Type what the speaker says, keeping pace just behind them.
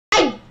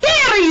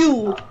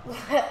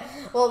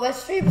Well, my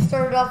stream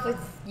started off with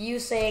you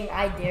saying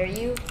 "I dare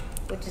you,"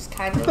 which is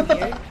kind of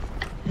weird.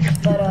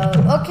 But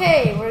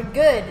okay, we're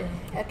good.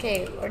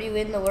 Okay, are you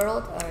in the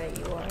world? All right,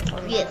 you are.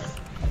 Oh, yes.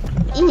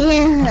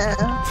 Yeah.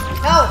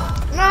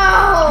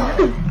 No!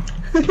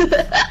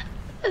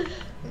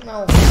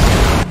 No!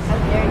 How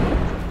dare you?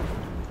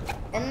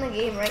 End the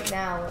game right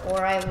now,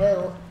 or I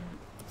will.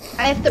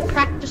 I have to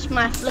practice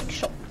my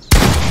afflictions.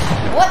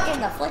 What in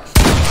the affliction?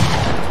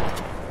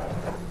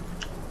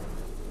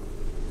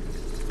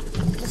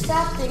 The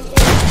sad thing is,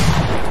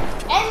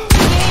 end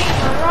the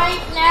game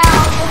right now,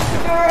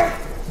 mister!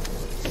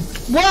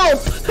 Whoa!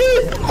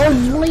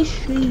 Only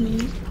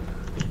shoes.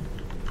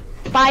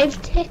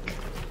 5 tick.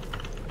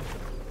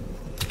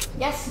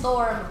 Yes,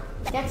 Storm.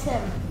 Get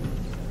him.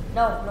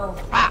 No.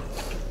 Ah.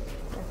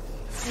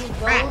 He's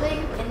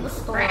building in the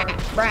storm.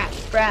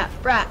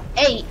 Brat.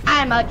 Hey,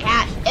 I'm a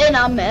cat and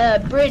I'm a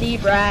pretty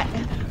brat.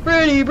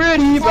 Pretty brat.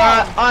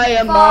 I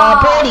am a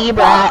pretty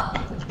brat.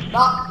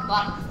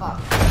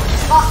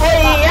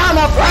 Hey, I'm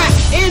a brat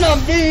and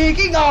I'm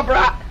digging a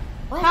brat.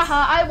 What?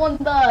 Haha,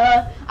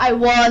 I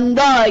won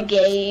the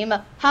game.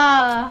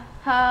 Ha.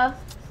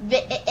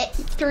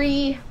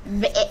 Victory.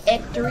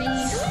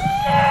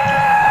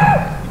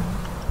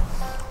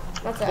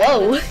 That's it. Whoa.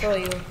 I'm gonna destroy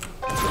you.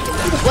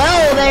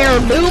 Well there,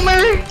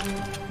 boomer.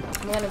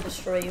 I'm gonna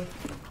destroy you.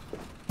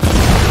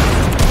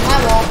 I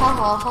will.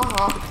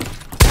 Ha.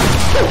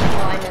 No,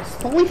 I missed.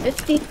 Only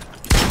 50.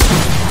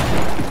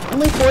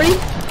 Only 40.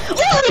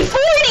 Only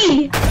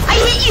 40! I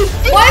hit you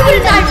 50. Why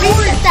wouldn't I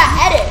reset that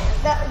edit?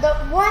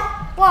 What?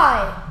 Why?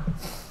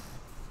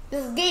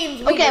 This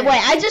game's weird. Okay,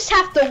 wait, I just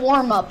have to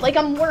warm up. Like,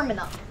 I'm warming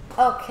up.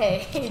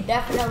 Okay, you're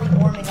definitely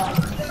warming up.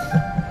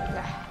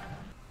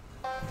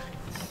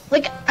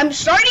 Like, I'm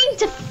starting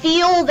to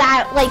feel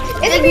that, like,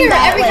 Isn't me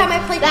every time I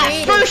play that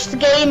creative? first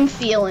game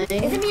feeling.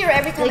 Isn't me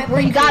every time Like, I play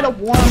where you gotta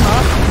creative? warm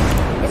up.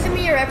 Isn't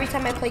me every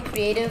time I play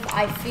creative,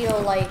 I feel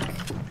like,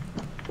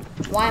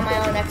 why am I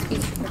on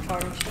XP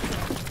supercharged?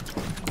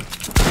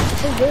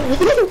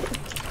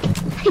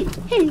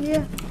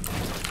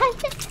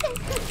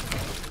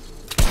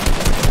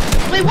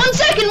 Wait, 1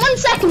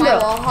 second, My bro.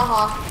 wall,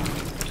 haha.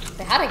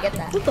 Wait, how'd I get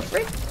that? What the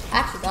frick? I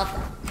actually got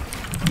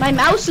that. My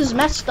mouse is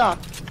messed up.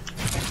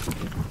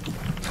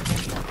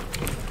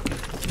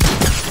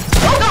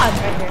 Oh god!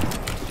 Right here.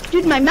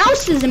 Dude, my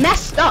mouse is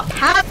messed up.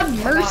 Have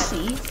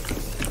mercy.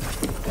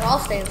 They're all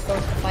staying still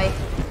to fight.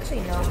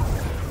 Actually, no.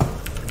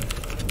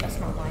 That's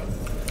not mine.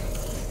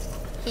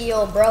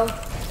 Heal, bro.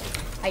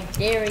 I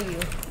dare you.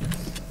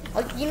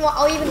 You know what?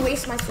 I'll even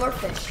waste my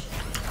swordfish.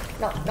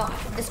 No,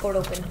 Discord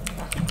open.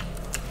 No.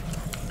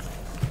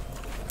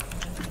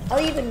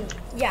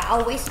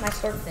 I'll waste my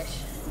swordfish.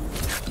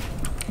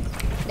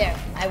 There,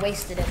 I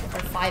wasted it for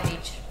 5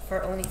 each,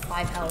 for only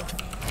 5 health.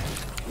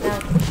 Now,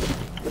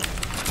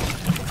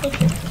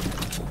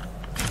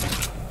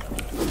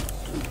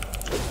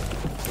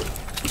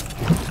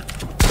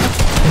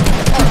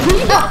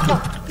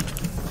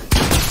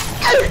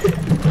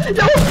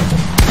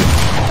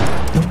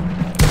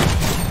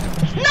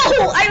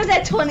 No, I was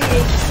at 20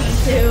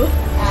 HP too.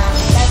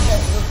 that's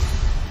it.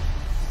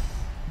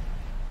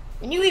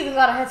 And you even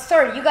got a head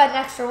start. You got an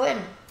extra win.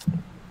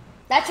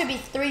 That should be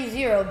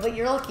 3-0, but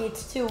you're lucky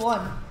it's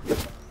 2-1.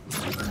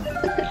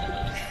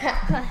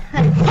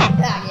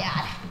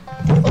 Yeah.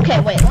 Okay,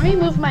 wait, let me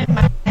move my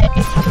mic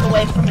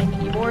away from my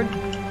keyboard.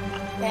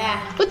 Yeah.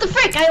 What the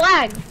frick? I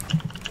lagged.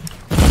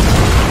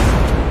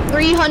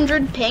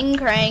 300 ping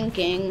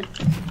cranking.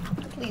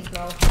 Please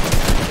no.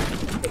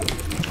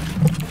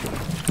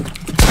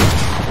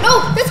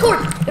 No!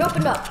 Discord! It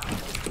opened up.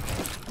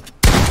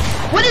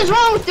 What is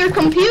wrong with your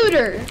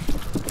computer?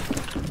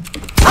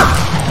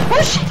 Ah!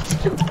 Oh shit!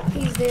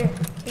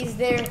 He's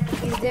there.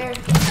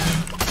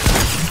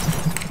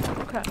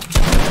 Okay.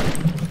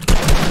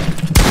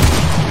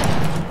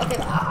 Okay,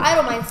 I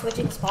don't mind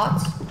switching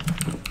spots.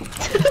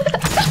 Dude,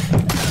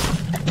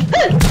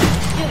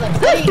 like,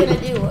 what are you gonna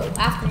do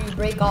after you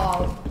break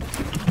all?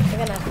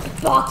 You're gonna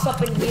box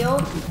up and heal?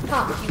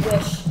 Huh, you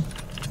wish.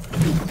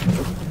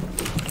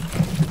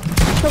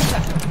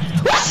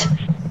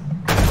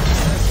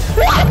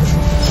 What?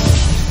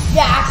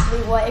 Yeah,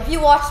 actually, what? If you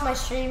watch my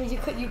streams, you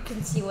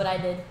can see what I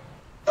did.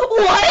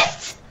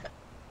 What?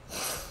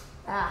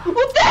 Ah.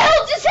 What the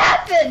hell just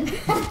happened?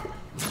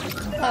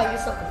 Oh, you're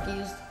so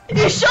confused.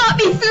 You shot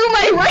me through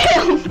my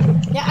ram.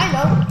 Yeah, I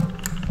know.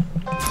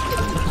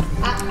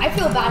 I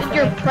feel bad for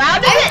You're him. proud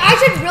of it? I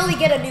should really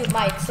get a new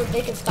mic so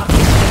they can stop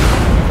using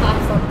my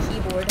platform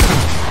keyboard.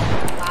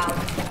 Wow.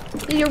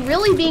 You're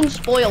really being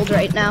spoiled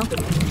right now.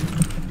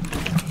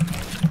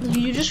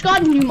 You just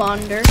got a new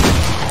monitor.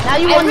 Now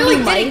you want I really a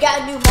new didn't mic.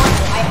 get a new monitor.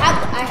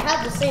 I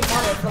had the same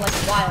monitor for like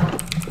a while.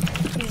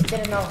 You just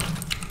didn't know.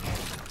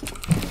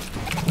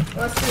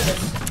 Let's do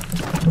this.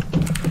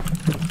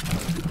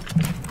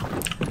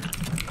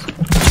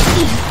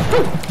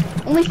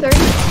 Only 30.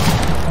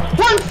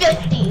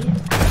 150.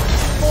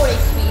 4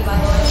 HP, by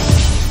the way.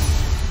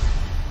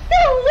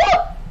 No, what?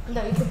 No,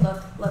 you could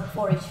look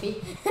 4 HP.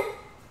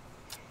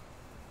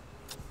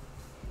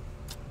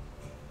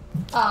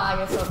 Ah,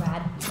 you're so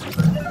bad.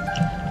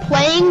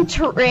 Playing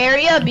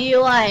Terraria be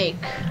like.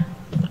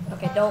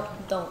 Okay, don't.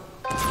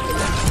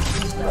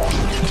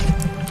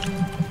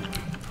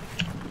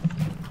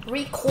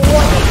 Recording.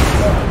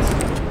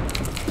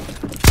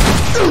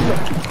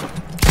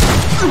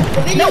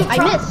 The video No, I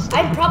missed.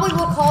 I probably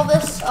will call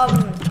this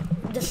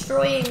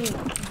destroying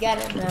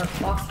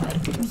Ganon boss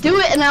fight. Do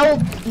it and I will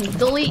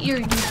delete your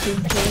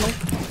YouTube channel.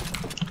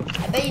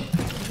 I bet you.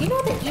 Do you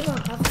know that Emo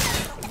has?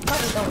 You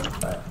probably don't,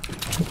 but.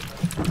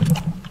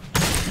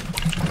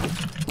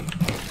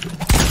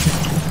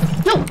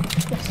 No.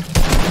 Yes.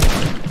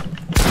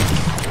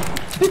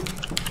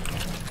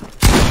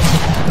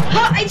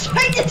 I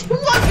tried to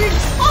 200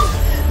 pump,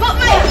 but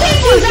my thing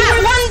was at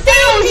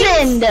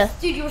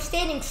 1,000. Dude, you were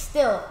standing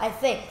still, I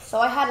think. So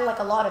I had like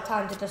a lot of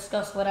time to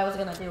discuss what I was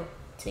gonna do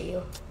to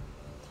you.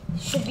 You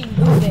should be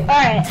moving.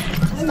 Alright,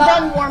 I'm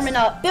done warming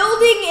up.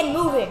 Building and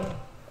moving.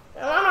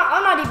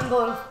 I'm not even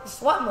going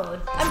SWAT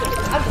mode. I'm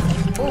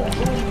just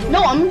boom.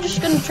 No, I'm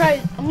just gonna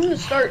try. I'm gonna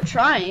start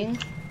trying.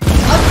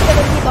 I'm just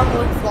gonna keep on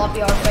going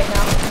floppy arms right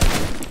now.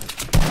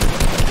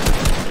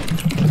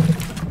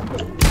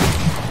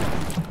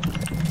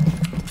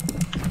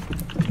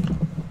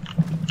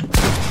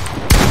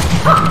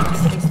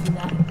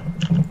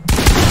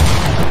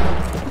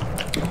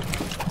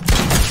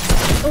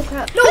 Oh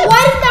crap. No,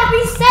 why didn't that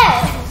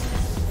reset?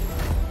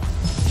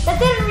 That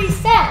didn't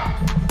reset.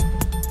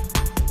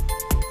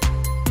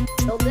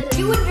 No, did it?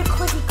 You and your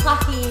clicky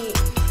clacky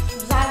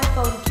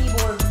xylophone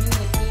keyboard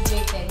music DJ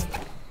thing.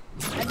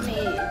 That's me.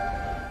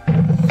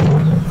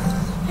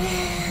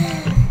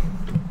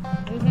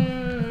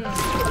 Mm-hmm.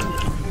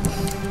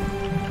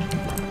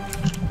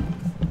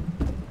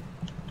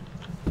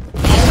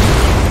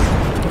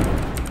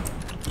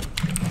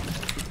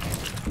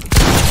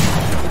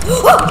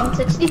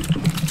 160.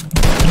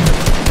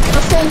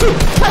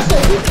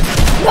 Hustle.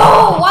 No,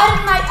 why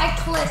didn't I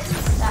click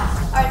that?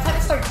 Alright, time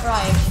to start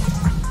trying.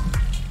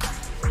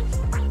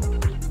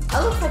 I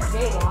look like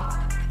Jaywalk.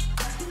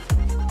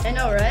 I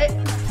know, right?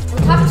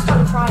 We'll have to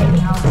start trying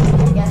now,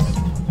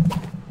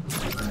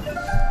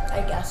 I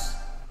guess.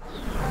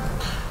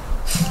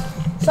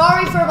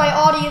 Sorry for my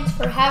audience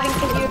for having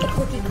to hear the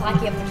clicky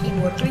clacky of the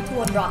keyboard. 3, 2,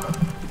 1, drop it.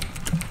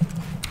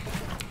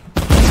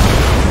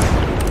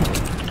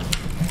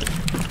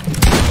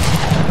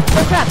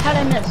 Oh crap, how'd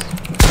I miss?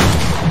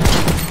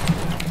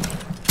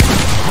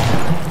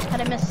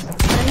 How'd I miss?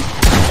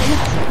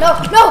 No!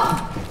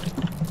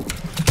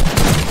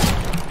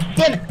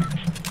 Damn it.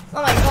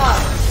 Oh my god.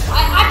 I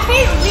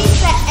can't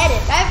reset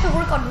edits. I have to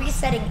work on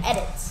resetting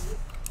edits.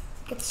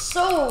 It's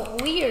so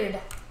weird.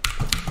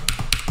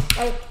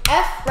 Like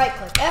F right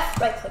click, F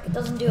right click. It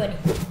doesn't do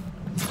anything.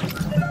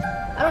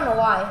 I don't know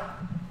why.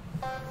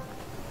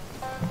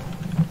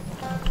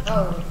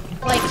 Oh.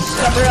 Like,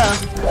 bruh.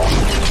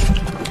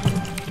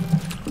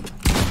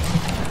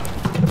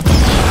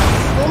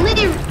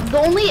 The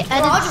only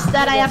edits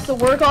that I have to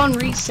work on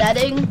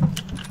resetting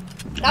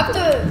Not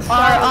to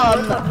try to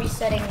work on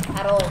resetting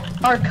at all.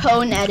 Are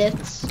cone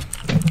edits.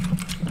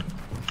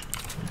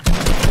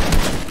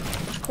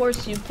 Of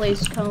course you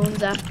place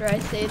cones after I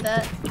say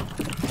that.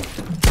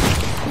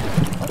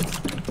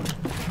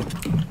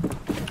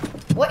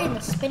 What in the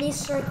spinny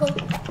circle?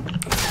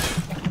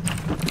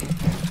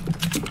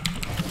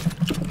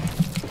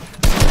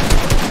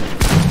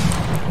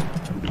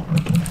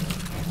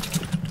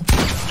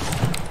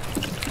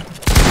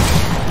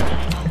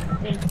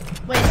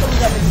 Wait,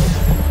 someone's over here.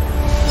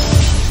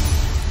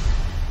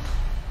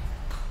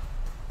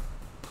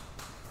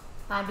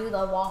 I do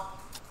the walk.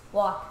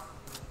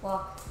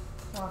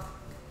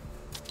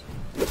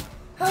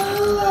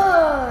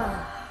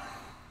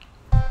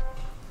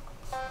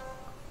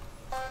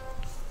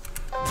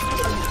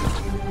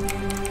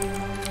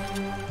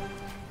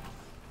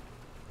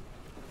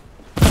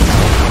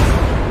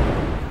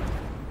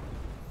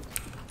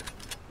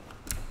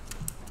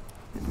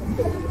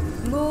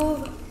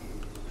 Move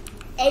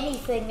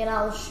anything and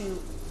I'll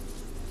shoot.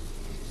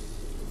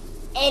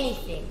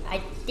 Anything.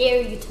 I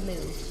dare you to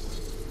move.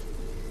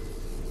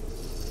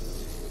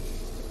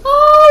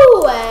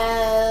 Oh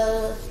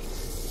well.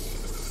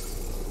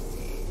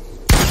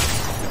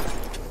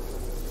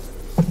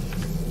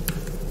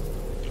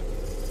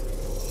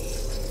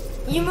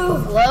 You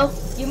move. Hello?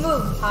 You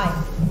moved.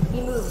 Hi.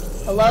 You moved.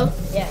 Hello?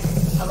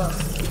 Yes. Hello.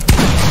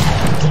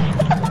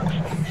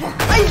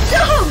 I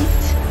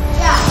jumped!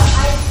 Yeah,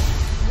 I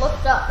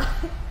looked up.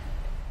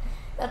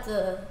 That's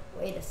a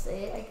way to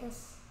say it, I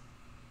guess.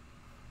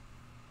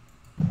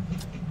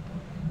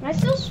 Am I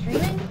still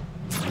streaming?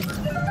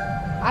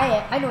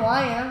 I know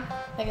I am.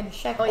 I can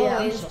check Oh, yeah,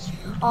 always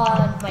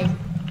on my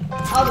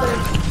other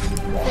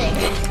thing.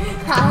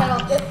 I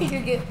don't think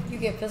you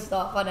get pissed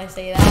off when I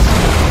say that.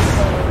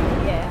 So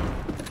yeah.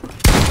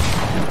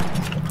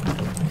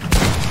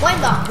 Why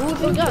the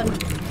voodoo? Oh god.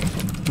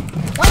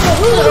 Why the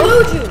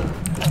voodoo?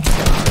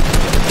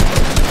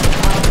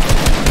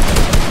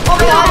 Oh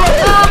my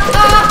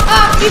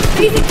god! He's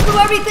breathing through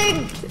everything.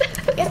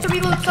 He has to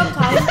reload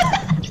sometime.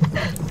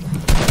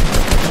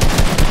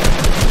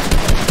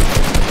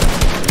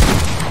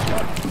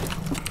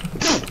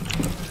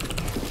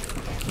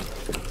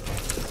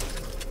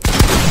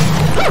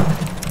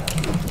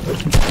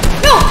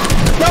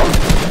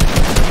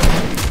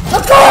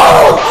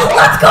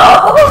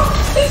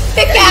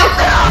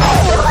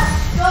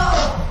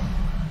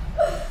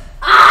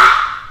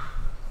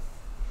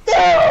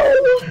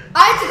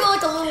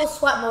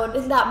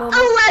 that moment.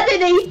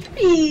 11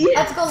 HP.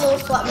 Let's go little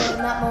sweat mode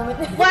in that moment.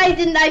 Why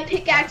didn't I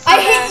pickaxe? I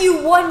hit you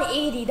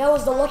 180. That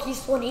was the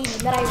luckiest 180.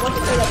 And then I went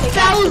to play the pickaxe.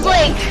 That was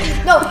like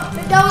No,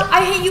 that was,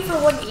 I hit you for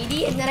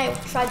 180, and then I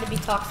tried to be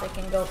toxic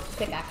and go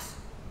pickaxe.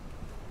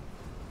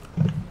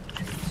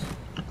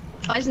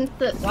 why isn't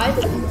the Why is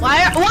it?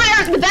 why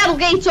aren't the battle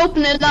gates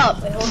opening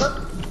up? Wait, hold up.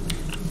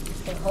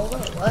 Wait, hold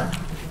up. What?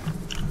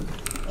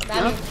 What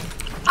that No. mean?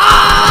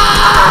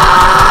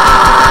 Ah!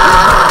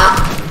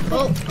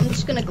 Well, I'm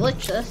just gonna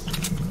glitch this.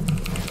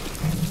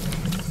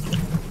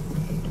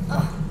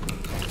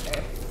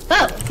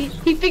 Oh,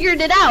 he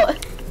figured it out.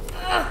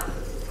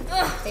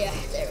 Yeah,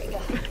 there we go.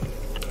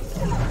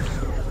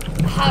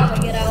 How do I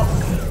get out?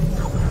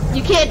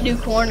 You can't do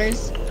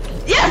corners.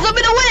 Yes, I'm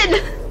gonna win.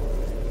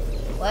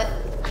 What?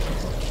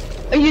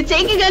 Are you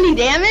taking any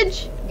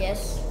damage?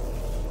 Yes.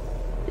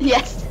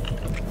 Yes.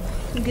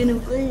 I'm gonna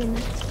win.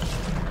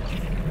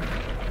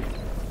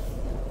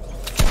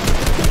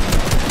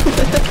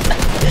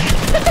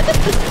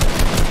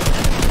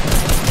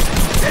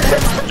 Never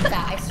mind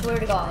that, I swear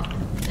to God.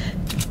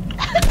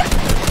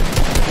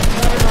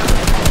 Never mind.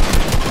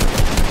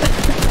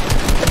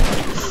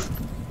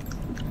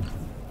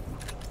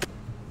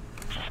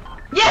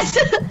 Yes!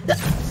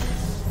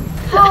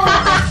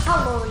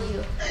 How low are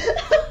you?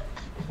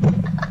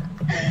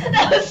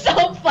 That was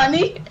so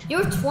funny.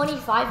 You're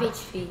 25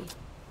 HP.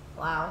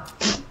 Wow.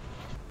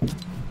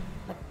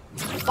 Like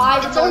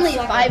 5 It's more only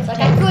seconds. 5 Like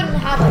I couldn't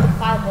have like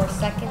 5 more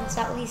seconds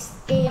at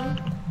least game.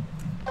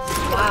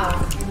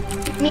 Wow.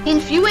 I mean,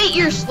 if you ate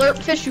your slurp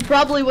fish, you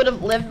probably would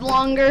have lived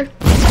longer.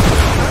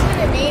 I'm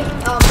gonna name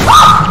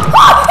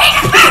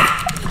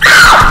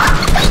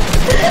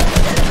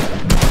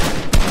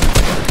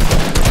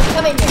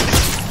Come in here.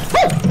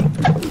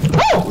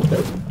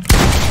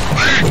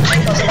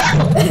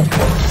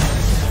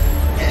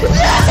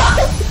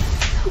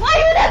 Why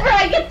whenever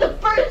I get the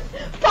first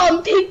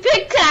pump, he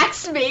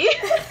pickaxe me?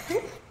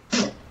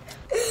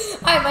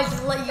 I might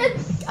just let you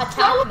attack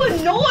So me.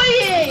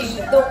 annoying!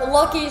 The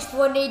luckiest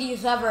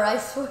 180s ever, I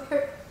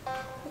swear.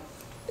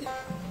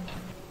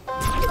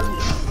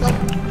 Like,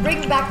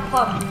 bring back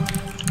pump.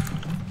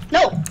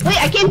 No,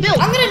 wait, I can't build.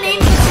 I'm gonna name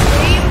this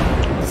stream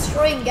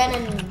Destroying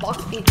Genin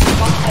Box by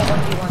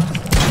 1v1.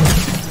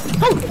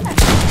 Oh,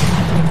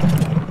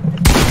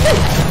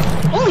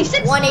 only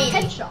 6 180.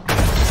 headshots.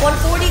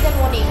 140, then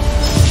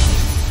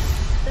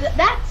 180.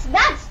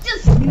 That's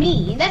just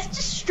mean. That's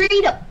just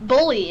straight up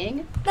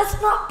bullying. That's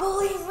not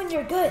bullying when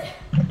you're good.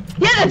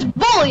 Yeah, that's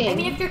bullying. I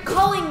mean, if you're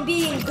calling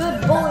being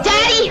good bullying.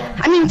 Daddy,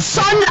 I mean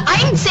son,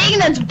 I'm saying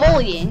that's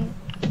bullying.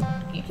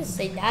 You just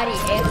say daddy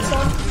and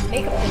son,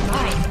 make up your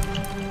mind.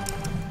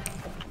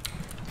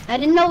 I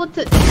didn't know what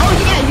to. Oh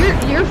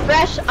yeah, you're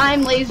fresh.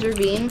 I'm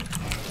Laserbeam.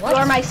 What? You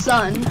are my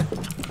son.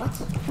 What?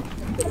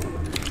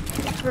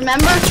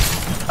 Remember?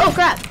 Oh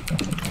crap.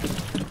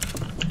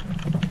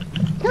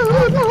 No,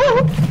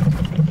 no.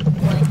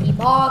 When he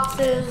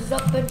boxes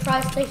up and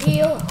tries to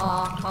heal,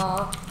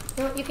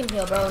 You know what, you can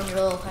heal, bro, in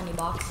your little tiny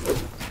box.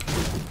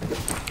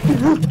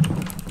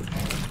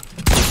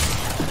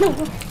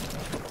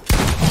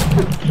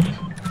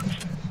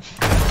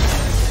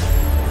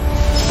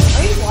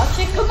 Are you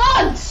watching? Come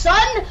on,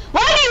 son.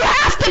 Why do you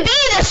have to be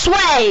this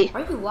way?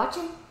 Are you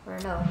watching? Or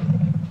no?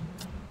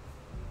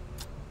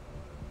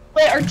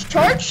 Wait, are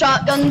charge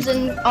shotguns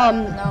in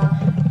No.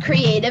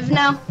 creative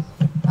now?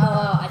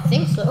 I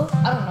think so.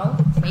 I don't know.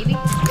 Maybe.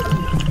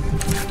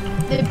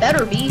 They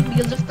better be,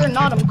 because if they're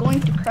not, I'm going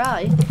to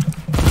cry.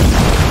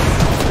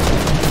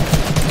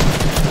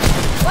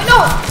 Wait, no!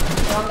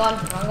 Wrong gun.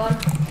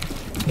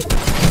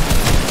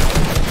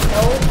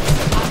 No.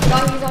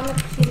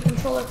 He's a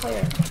controller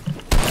player.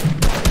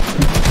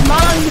 Come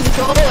on,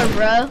 controller,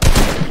 bro.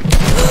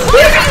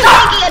 You're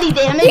not taking any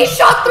damage. He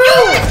shot through!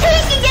 You're not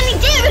taking any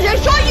damage. I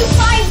shot you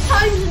 5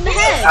 times in the He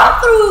head. shot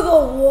through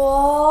the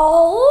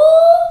wall!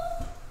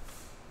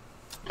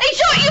 I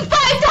shot you 5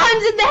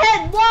 times in the head.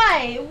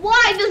 Why?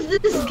 Why does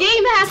this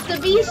game have to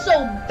be so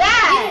He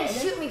bad?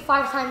 didn't shoot me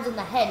 5 times in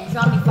the head. He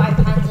shot me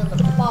 5 times in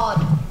the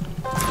body.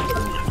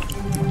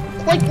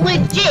 Like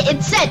legit,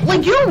 it said,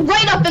 like you're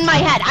right up in my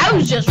head. I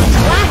was just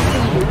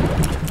blasting you.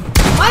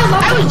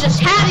 I was just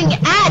having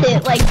at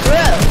it, like bro.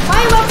 Am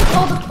I allowed to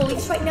call the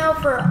police right now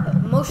for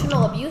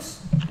emotional abuse?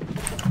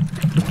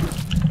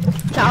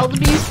 Child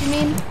abuse, you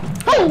mean?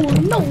 Oh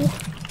no!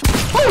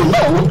 Oh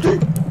no!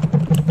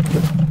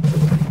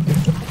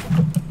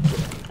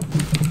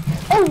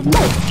 Oh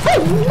no!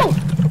 Oh no!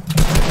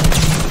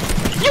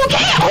 You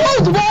can't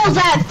hold walls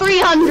at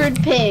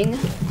 300 ping.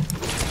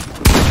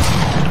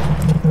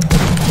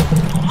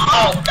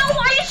 Oh no!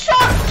 I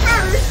shot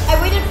first. I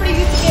waited for you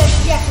to get,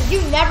 because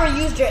you never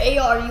used your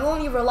AR. You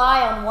only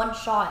rely on one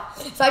shot.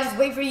 So I just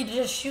wait for you to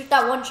just shoot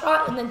that one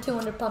shot and then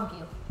 200 pump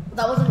you.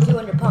 That wasn't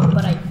 200 pump,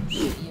 but I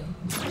shoot you.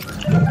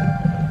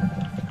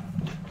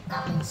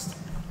 At least.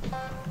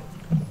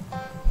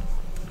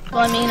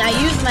 Well, I mean, I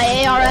used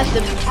my AR at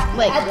the At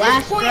this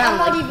last point, round, I'm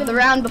not like, even, the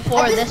round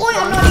before at this point,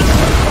 one. I'm not even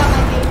looking at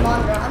my main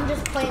monitor. I'm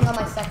just playing on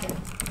my second.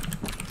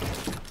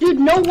 Dude,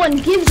 no one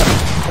gives a...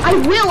 I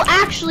will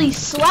actually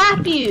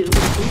slap you. You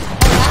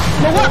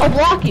know what? I'll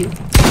block you.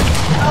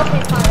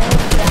 Okay, fine. I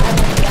won't do that. I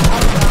won't do that.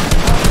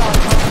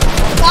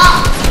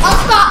 I'll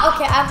stop.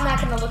 Okay, I'm not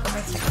gonna look at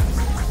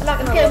myself. I'm not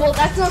gonna Okay, look. well,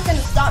 that's not gonna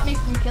stop me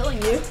from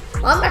killing you.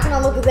 I'm not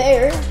gonna look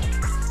there.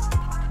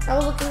 I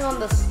was looking on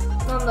the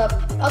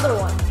other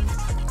one.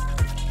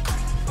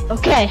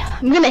 Okay,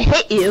 I'm gonna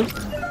hit you.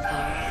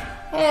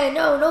 Hey,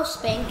 no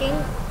spanking.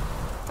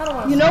 I don't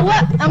want. You know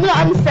what? I'm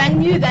gonna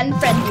unfriend you, then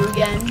friend you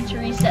again to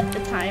reset the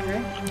timer.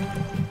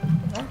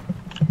 Huh?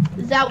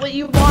 Is that what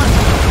you want?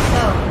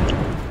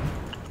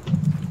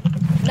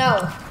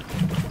 No.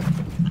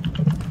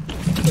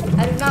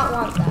 I do not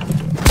want that.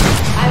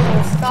 I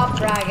will stop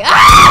bragging.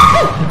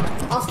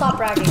 Ah! I'll stop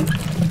bragging.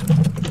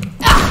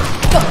 No.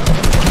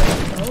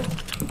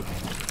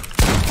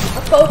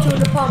 Let's go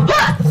 200 pump.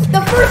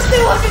 The first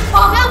 200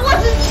 pump. That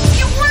wasn't.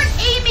 You weren't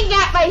aiming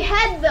at my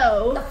head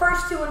though. The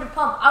first 200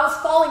 pump. I was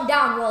falling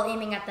down while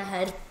aiming at the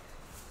head.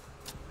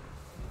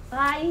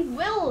 I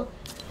will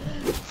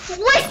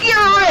flick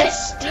your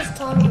wrist. Just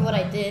telling you what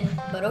I did,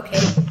 but okay.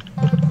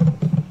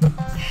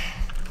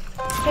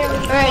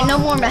 Alright, no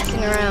more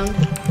messing around.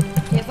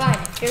 Okay, fine.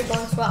 If you're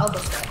going sweat, I'll go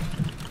sweat.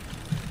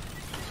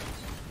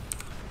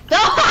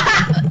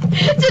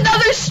 It's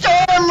another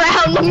storm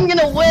round. I'm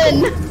gonna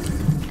win.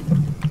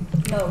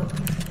 No.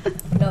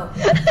 No.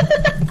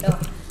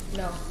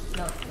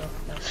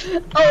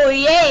 Oh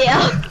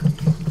yeah.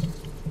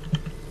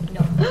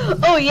 No.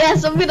 Oh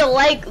yes, I'm gonna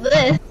like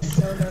this.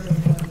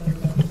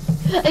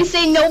 No. I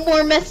say no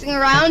more messing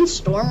around.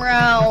 Storm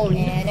round.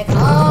 And it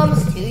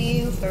comes to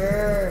you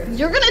first.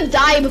 You're gonna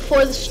die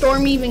before the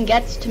storm even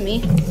gets to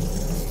me.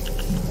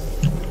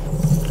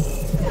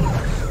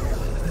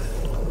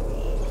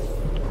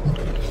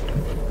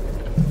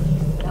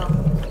 No,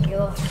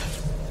 you.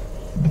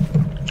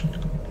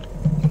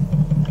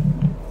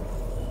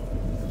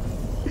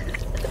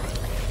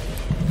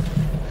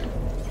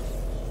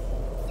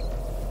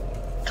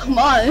 Come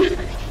on.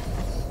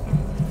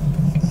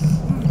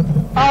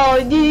 Oh,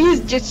 you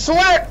used your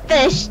slurp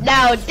fish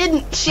now,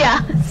 didn't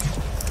ya?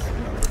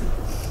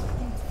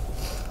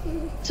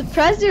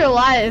 Surprised you're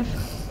alive.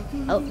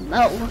 Oh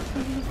no.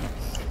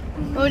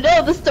 Oh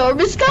no, the storm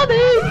is coming!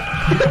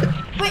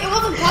 Wait, it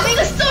wasn't coming?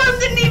 The storm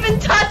didn't even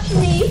touch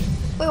me!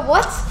 Wait,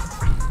 what?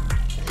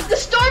 The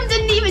storm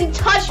didn't even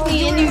touch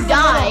me and you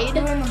died.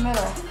 You were in the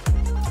middle.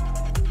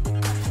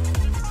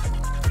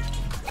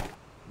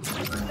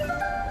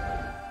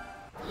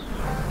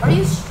 Are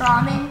you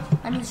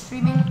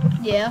streaming?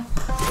 Yeah.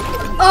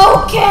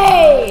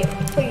 Okay!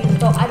 Please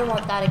don't, I don't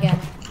want that again.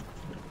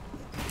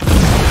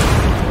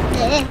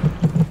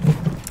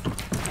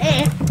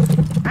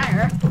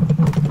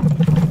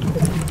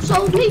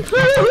 Solve me,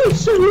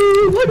 please!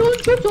 Why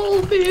don't you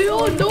solve me?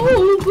 Oh no!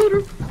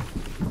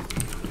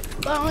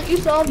 Why don't you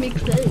solve me,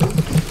 please?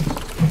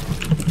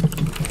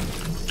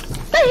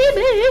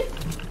 Baby!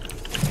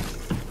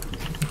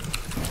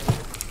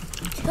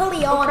 To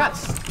be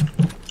honest,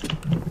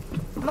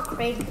 I'm a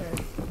crazy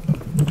bird.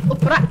 Oh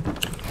crap!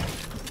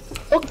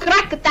 Oh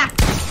crack attack!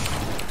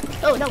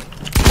 Oh no!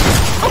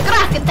 Oh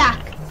crack attack!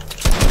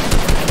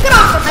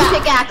 I'm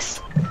pickaxe.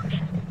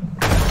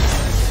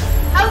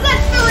 I was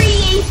at 3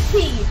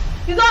 HP.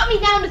 You got me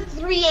down to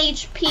 3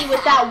 HP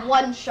with that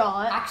one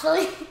shot.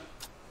 Actually?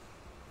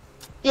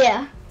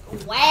 Yeah.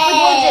 Wow.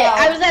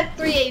 I was at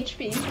 3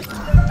 HP.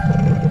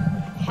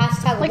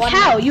 Hashtag Like one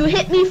how? You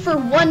hit me for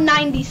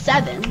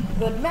 197.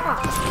 Good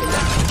math.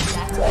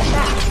 That's good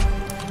math.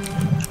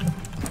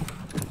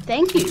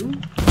 Thank you.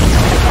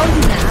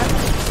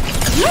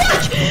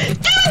 What? Dude,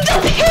 the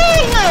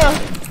ping!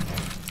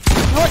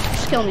 You know what?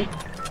 Just kill me.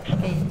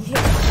 Okay.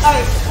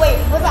 Alright, wait,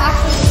 was it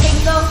actually the thing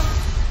though?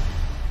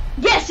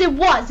 Yes, it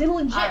was. It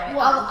legit Alright,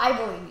 was. I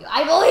believe you.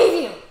 I believe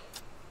you.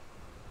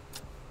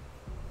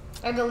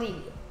 I believe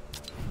you.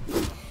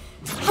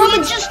 He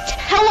just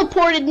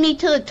teleported me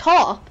to the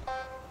top.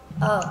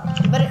 Oh,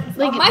 but it,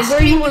 Like, my where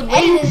stream you were ended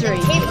and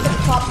lasering. came to the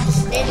top and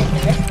just standing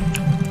there.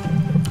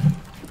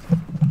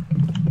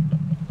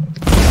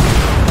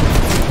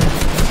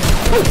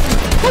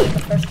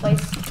 First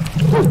place.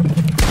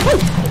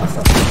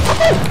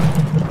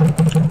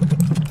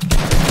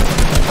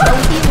 No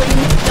healing.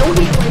 No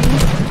healing.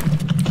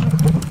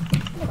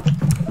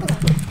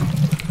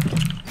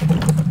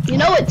 You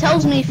know it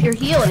tells me if you're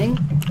healing.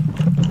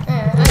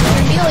 If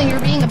you're healing, you're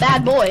being a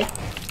bad boy.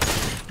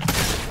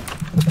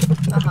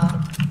 Uh-huh.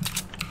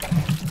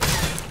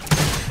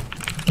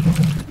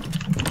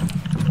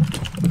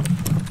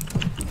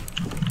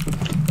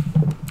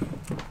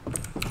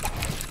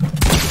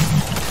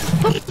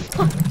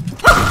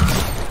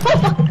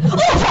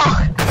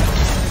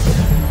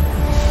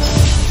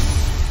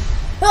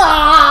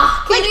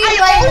 Ah! Like,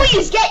 I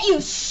always get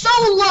you so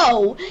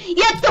low,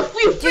 yet you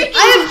freaking I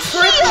have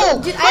triple. heal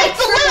Dude, I like have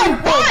the triple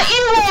little bot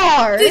you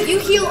are. Dude, you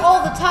heal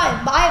all the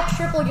time, but I have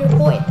tripled your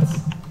points.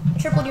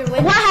 Tripled your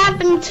wins. What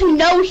happened to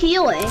no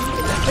healing?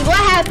 Like, what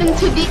happened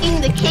to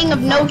being the king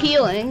of no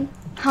healing?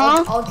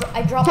 Huh?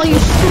 I dropped. Well, you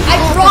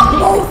I dropped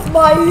both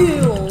my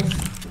heals.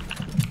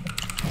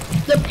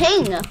 the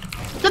ping.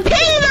 The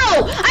ping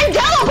though! I'm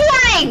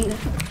teleporting!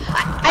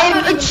 I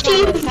have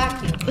achieved...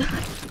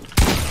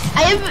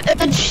 I have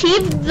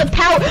achieved the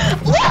power.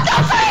 What the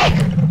frick?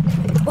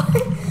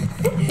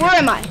 Where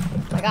am I?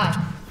 My guy.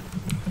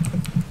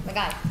 My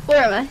guy.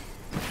 Where am I?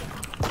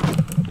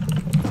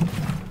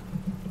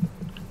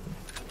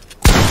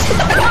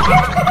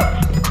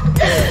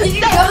 I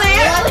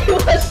actually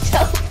was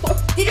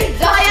teleporting. Did you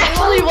just I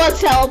actually was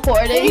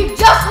teleporting. You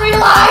just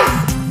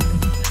realized?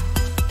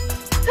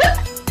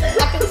 I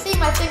can see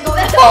my thing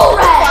going full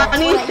red.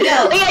 Funny.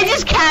 Like I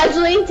just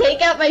casually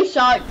take out my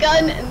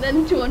shotgun and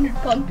then 200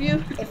 pump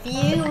you. If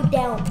you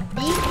don't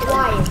be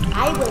quiet,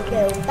 I will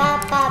go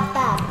bop bop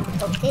bop.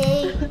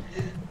 Okay?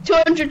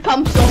 200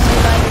 pumps only,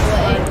 by the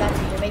way. That's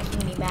you're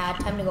making me mad.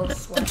 Time to go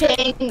swim.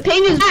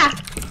 Ping is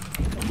back.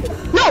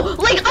 No,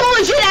 like I'm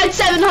legit at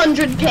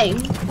 700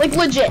 ping. Like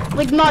legit.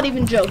 Like not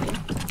even joking.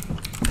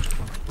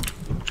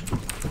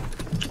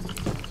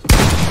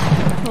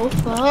 Oh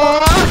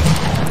fuck.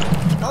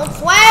 Don't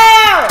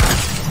swear!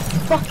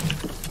 Fuck.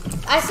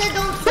 I said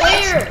don't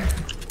swear!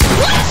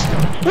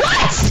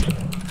 What?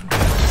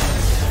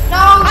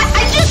 No!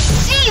 I just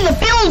see the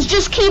builds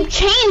just keep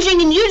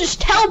changing and you just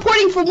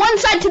teleporting from one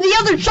side to the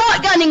other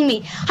shotgunning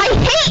me. I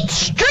hate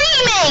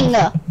streaming!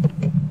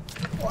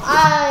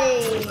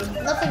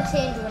 Nothing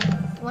changed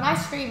when I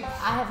stream,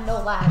 I have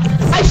no lag.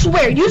 I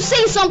swear, you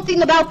say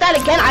something about that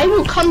again, I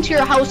will come to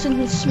your house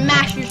and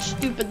smash your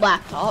stupid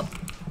laptop.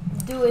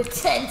 Do it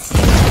 10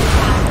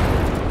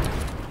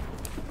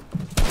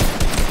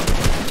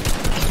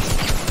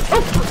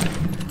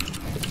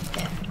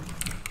 Okay.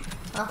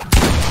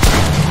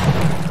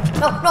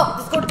 No,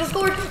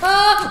 Discord.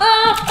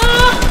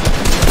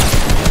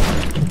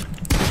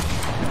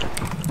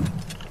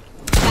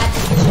 Bad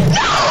decision.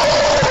 No!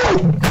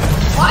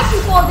 Why'd you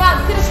fall down?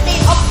 You could have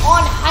stayed up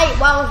on height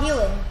while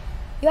healing.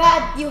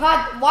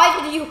 Why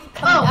did you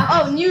come down?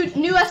 Oh,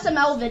 new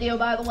SML video,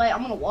 by the way.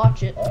 I'm gonna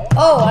watch it.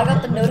 Oh, I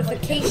got the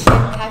notification.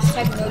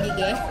 Hashtag Nody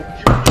Gang.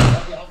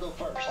 I'll go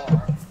first.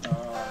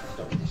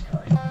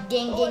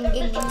 Gang.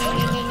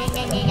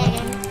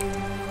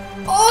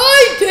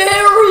 I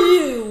dare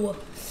you!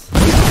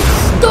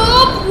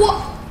 Stop what?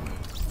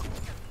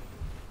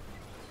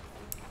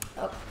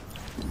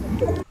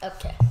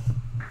 Okay.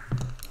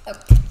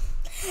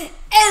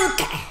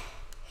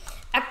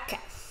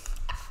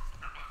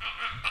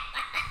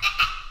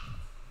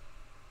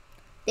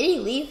 Did he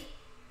leave?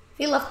 If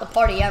he left the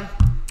party,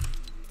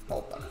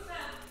 Hold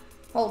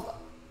on.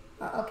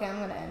 Okay, I'm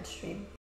gonna end stream.